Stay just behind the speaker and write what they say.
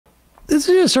this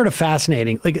is just sort of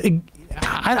fascinating. Like,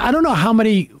 I don't know how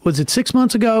many, was it 6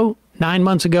 months ago, 9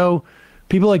 months ago,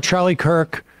 people like Charlie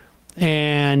Kirk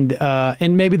and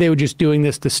maybe they were just doing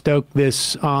this to stoke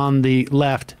this on the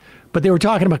left, but they were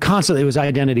talking about constantly, it was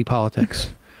identity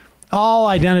politics. All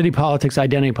identity politics,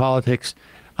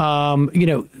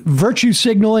 virtue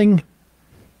signaling,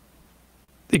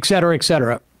 et cetera, et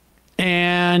cetera.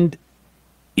 And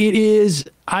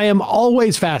I am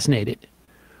always fascinated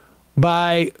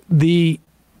by the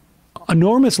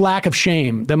enormous lack of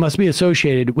shame that must be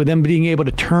associated with them being able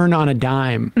to turn on a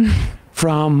dime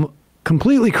from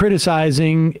completely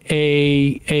criticizing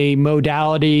a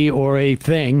modality or a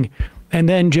thing and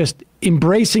then just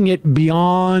embracing it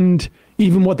beyond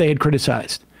even what they had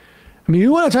criticized. I mean,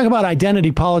 you want to talk about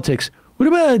identity politics. What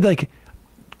about like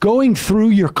going through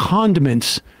your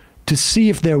condiments to see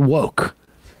if they're woke?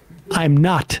 I'm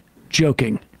not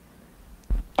joking.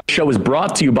 Show is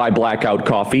brought to you by Blackout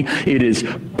Coffee. It is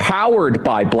powered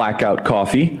by Blackout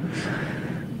Coffee.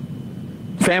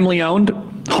 Family owned,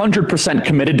 100%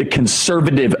 committed to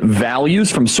conservative values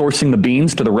from sourcing the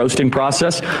beans to the roasting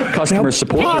process. Customer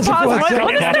support. What does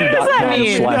that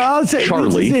mean?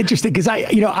 Charlie. This is interesting because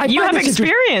you have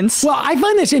experience. Well, I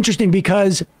find this interesting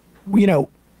because, we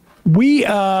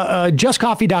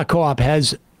justcoffee.coop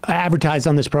has advertised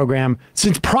on this program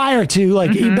since prior to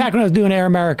back when I was doing Air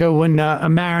America when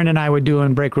Marin and I were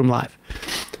doing Break Room Live,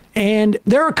 and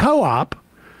they're a co-op,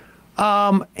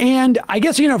 and I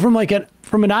guess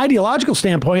from an ideological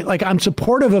standpoint, like I'm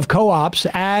supportive of co-ops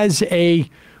as a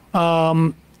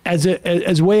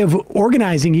way of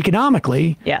organizing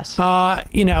economically. Yes.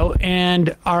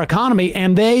 And our economy,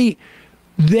 and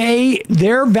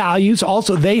their values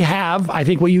also, they have, I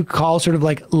think, what you call sort of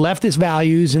like leftist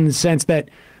values in the sense that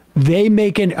they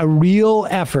make a real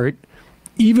effort,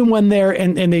 even when they're,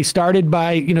 and they started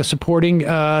by, supporting,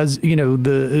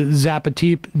 the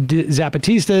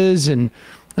Zapatistas, and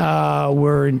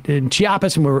we're in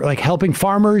Chiapas, and we're like helping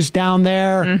farmers down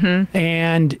there. Mm-hmm.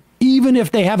 And even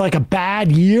if they have like a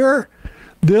bad year,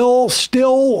 they'll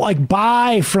still like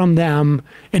buy from them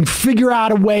and figure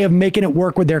out a way of making it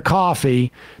work with their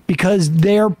coffee, because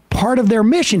their part of their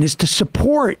mission is to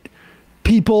support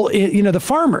people, the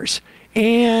farmers.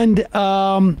 And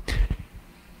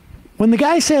when the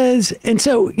guy says, and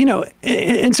so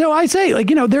I say,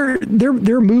 they're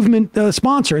a movement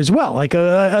sponsor as well. I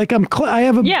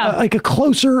have a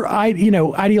closer,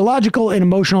 ideological and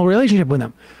emotional relationship with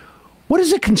them. What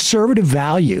is a conservative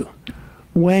value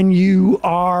when you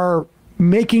are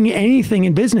making anything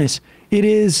in business? It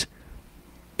is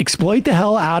exploit the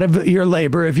hell out of your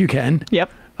labor if you can.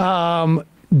 Yep.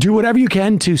 Do whatever you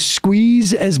can to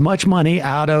squeeze as much money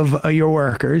out of your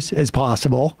workers as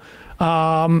possible.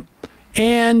 And,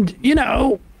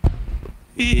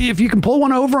 if you can pull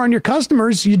one over on your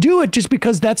customers, you do it just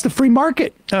because that's the free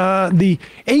market. The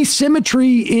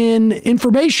asymmetry in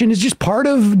information is just part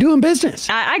of doing business.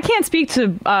 I can't speak to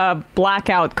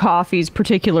Blackout Coffee's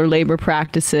particular labor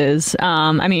practices.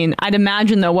 I'd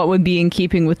imagine, though, what would be in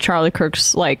keeping with Charlie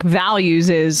Kirk's values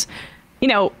is,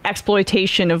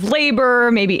 exploitation of labor,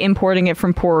 maybe importing it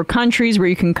from poorer countries where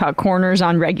you can cut corners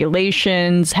on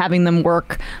regulations, having them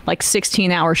work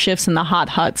 16-hour shifts in the hot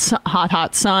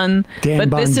sun. Dan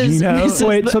Bongino.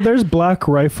 Wait, so there's Black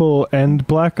Rifle and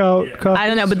Blackout Coffee? I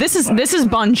don't know, but this is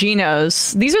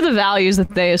Bongino's. These are the values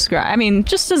that they ascribe.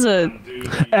 Just as a...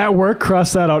 At work,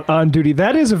 cross that out. On duty.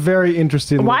 That is a very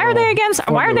interesting... Why are they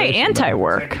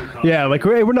anti-work? Yeah,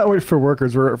 we're not for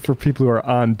workers. We're for people who are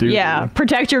on duty. Yeah,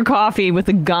 protect your coffee with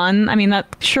a gun. That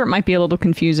shirt might be a little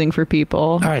confusing for people.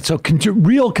 All right, so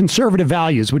real conservative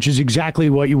values, which is exactly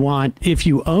what you want if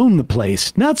you own the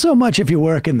place. Not so much if you're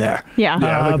working there.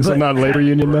 Yeah. It's not a labor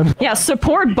union then? Yeah,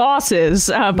 support bosses.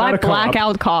 Buy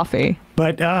Blackout Coffee.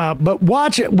 But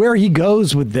watch where he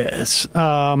goes with this.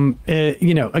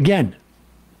 Again,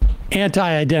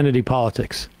 anti-identity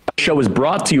politics. Show is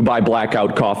brought to you by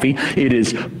Blackout Coffee. It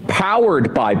is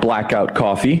powered by Blackout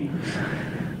Coffee.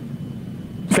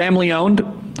 Family owned,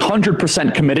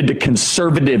 100% committed to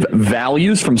conservative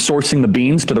values from sourcing the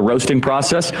beans to the roasting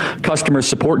process. Customer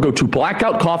support, go to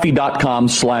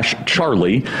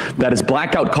blackoutcoffee.com/Charlie. That is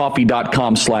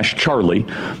blackoutcoffee.com/Charlie.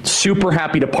 Super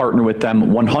happy to partner with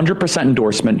them. 100%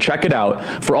 endorsement. Check it out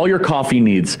for all your coffee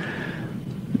needs.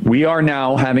 We are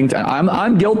now having to,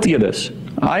 I'm guilty of this.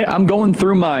 I'm going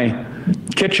through my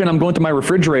kitchen, I'm going to my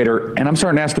refrigerator, and I'm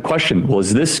starting to ask the question, well,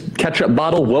 is this ketchup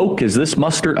bottle woke? Is this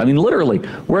mustard? Literally,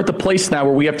 we're at the place now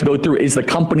where we have to go through, is the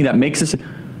company that makes this?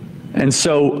 And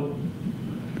so,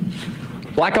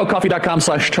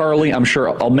 blackoutcoffee.com/Charlie. I'm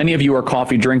sure many of you are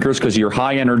coffee drinkers because you're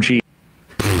high energy.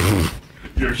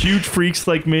 You're huge freaks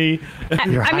like me.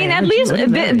 I mean, at least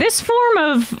this form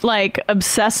of like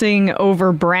obsessing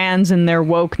over brands and their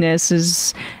wokeness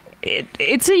is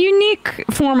it's a unique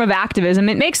form of activism.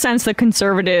 It makes sense that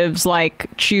conservatives like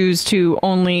choose to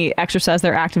only exercise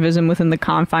their activism within the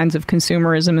confines of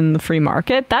consumerism and the free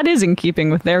market. That is in keeping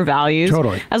with their values.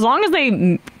 Totally. As long as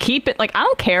they keep it, like, I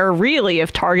don't care really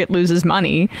if Target loses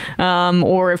money,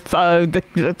 or if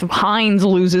the Heinz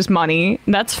loses money.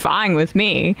 That's fine with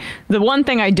me. The one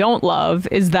thing I don't love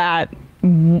is that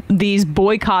these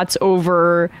boycotts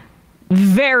over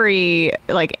very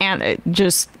like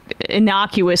just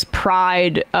innocuous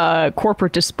pride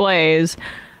corporate displays,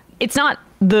 it's not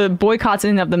the boycotts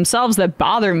in and of themselves that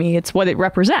bother me, it's what it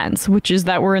represents, which is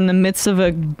that we're in the midst of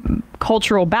a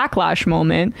cultural backlash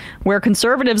moment where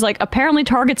conservatives, like, apparently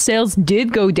Target sales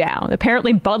did go down,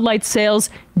 apparently Bud Light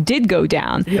sales did go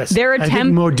down. Yes, I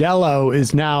think Modelo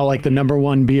is now like the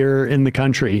 #1 beer in the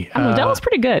country. Modelo's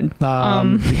pretty good.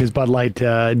 Because Bud Light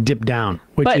dipped down,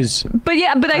 but I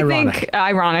think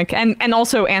ironic. And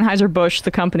also Anheuser-Busch,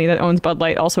 the company that owns Bud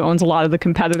Light, also owns a lot of the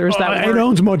competitors it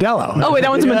owns Modelo. Oh, it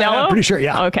owns Modelo? I'm pretty sure,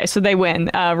 yeah. Okay, so they win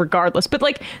regardless. But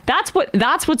like that's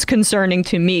what's concerning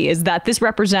to me, is that this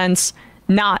represents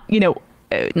not,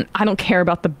 I don't care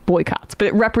about the boycotts, but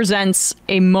it represents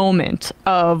a moment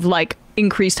of like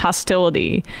increased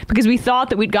hostility, because we thought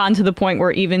that we'd gotten to the point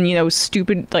where even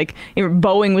stupid, like,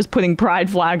 Boeing was putting pride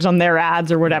flags on their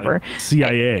ads or whatever.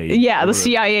 CIA. Yeah, the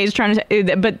CIA is trying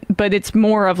to, but it's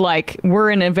more of like, we're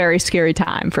in a very scary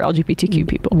time for LGBTQ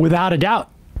people. Without a doubt.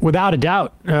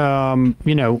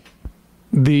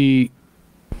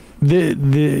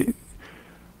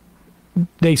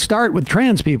 They start with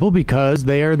trans people because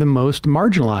they are the most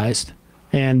marginalized,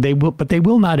 and they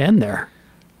will not end there.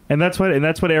 And that's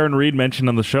what Aaron Reed mentioned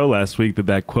on the show last week.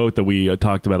 That quote that we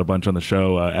talked about a bunch on the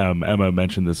show. Emma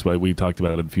mentioned this. We talked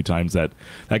about it a few times. That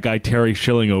guy Terry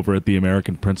Schilling over at the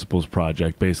American Principles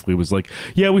Project basically was like,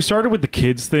 "Yeah, we started with the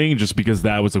kids thing just because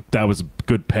that was a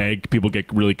good peg. People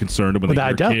get really concerned when they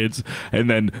hear kids, and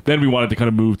then we wanted to kind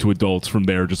of move to adults from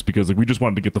there, just because like we just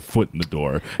wanted to get the foot in the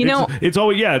door. It's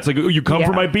always it's like, you come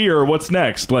for my beer. What's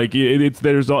next? Like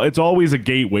it's always a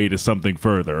gateway to something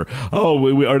further.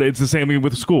 It's the same thing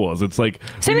with school. It's like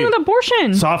same thing with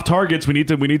abortion. Soft targets. We need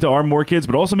to arm more kids,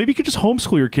 but also maybe you could just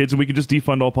homeschool your kids and we can just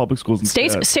defund all public schools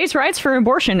instead. States' rights for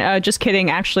abortion. Just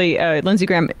kidding. Actually, Lindsey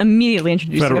Graham immediately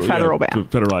introducing a federal ban.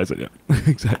 Federalize it. Yeah,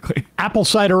 exactly. Apple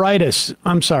cideritis.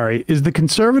 I'm sorry. Is the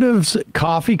conservatives'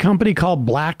 coffee company called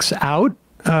Blacks Out?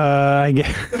 I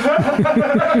guess.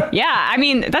 Yeah, I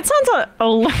mean, that sounds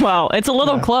it's a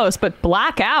little close, but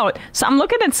Blackout. So I'm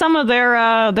looking at some of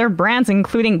their brands,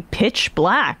 including Pitch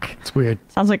Black. It's weird.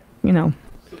 Sounds like,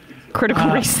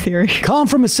 critical race theory. Calling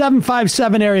from a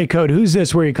 757 area code. Who's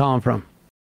this? Where are you calling from?